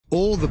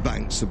all the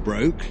banks are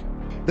broke.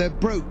 They're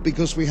broke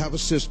because we have a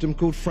system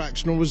called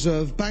fractional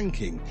reserve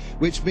banking,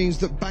 which means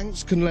that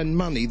banks can lend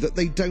money that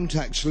they don't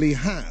actually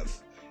have.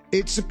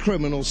 It's a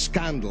criminal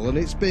scandal, and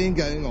it's been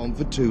going on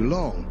for too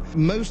long.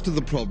 Most of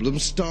the problem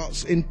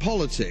starts in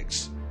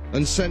politics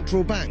and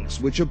central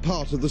banks, which are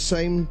part of the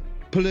same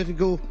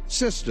political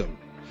system.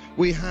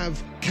 We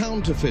have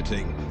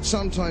counterfeiting,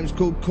 sometimes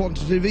called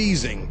quantitative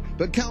easing,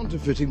 but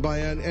counterfeiting by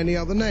any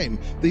other name.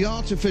 The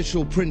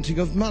artificial printing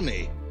of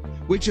money,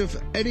 which if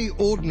any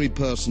ordinary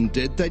person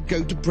did, they'd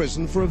go to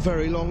prison for a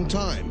very long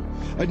time.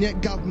 And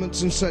yet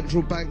governments and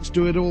central banks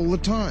do it all the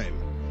time.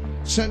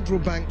 Central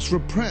banks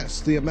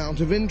repress the amount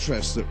of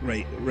interest that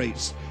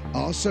rates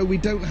are, so we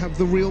don't have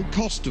the real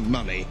cost of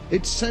money.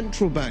 It's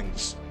central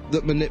banks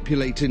that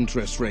manipulate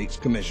interest rates,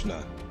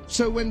 Commissioner.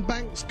 So when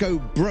banks go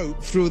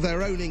broke through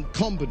their own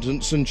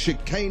incompetence and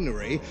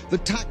chicanery, the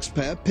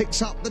taxpayer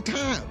picks up the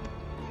tab.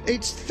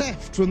 It's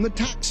theft from the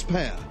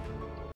taxpayer.